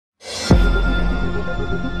Good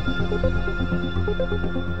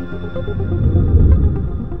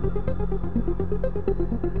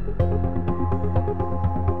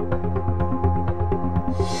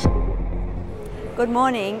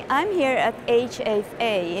morning. I'm here at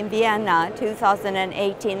HFA in Vienna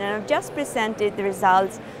 2018 and I've just presented the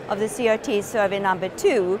results of the CRT Survey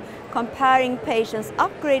II comparing patients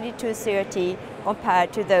upgraded to CRT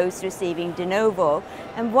compared to those receiving de novo.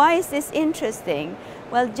 And why is this interesting?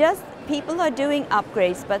 Well, just people are doing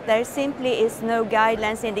upgrades, but there simply is no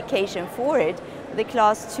guidelines indication for it. The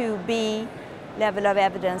class 2B, level of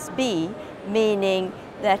evidence B, meaning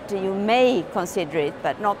that you may consider it,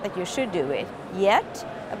 but not that you should do it. Yet,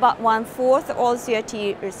 about 1/4 of all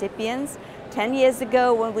CRT recipients 10 years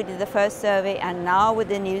ago when we did the first survey and now with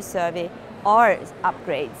the new survey are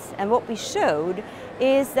upgrades. And what we showed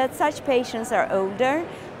is that such patients are older,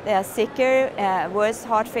 they are sicker, worse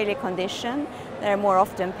heart failure condition, they're more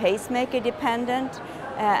often pacemaker dependent,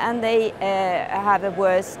 and they have a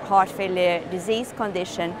worse heart failure disease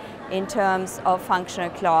condition in terms of functional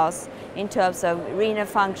class, in terms of renal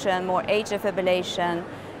function, more atrial fibrillation,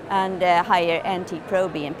 and higher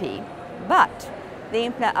NT-proBNP. But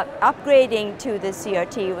the upgrading to the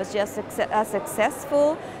CRT was just as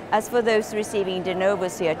successful as for those receiving de novo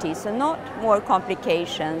CRT, so not more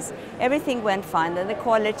complications. Everything went fine, and the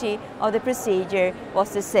quality of the procedure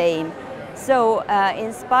was the same. So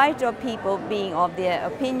in spite of people being of the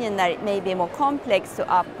opinion that it may be more complex to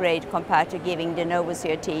upgrade compared to giving de novo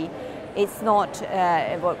CRT, it's not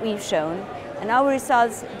what we've shown. And our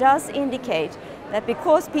results does indicate that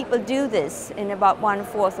because people do this in about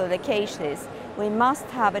 1/4 of the cases, we must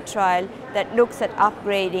have a trial that looks at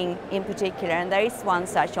upgrading in particular, and there is one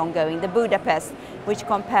such ongoing, the Budapest, which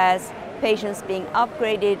compares patients being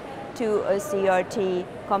upgraded to a CRT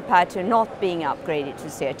compared to not being upgraded to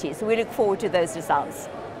CRT. So we look forward to those results.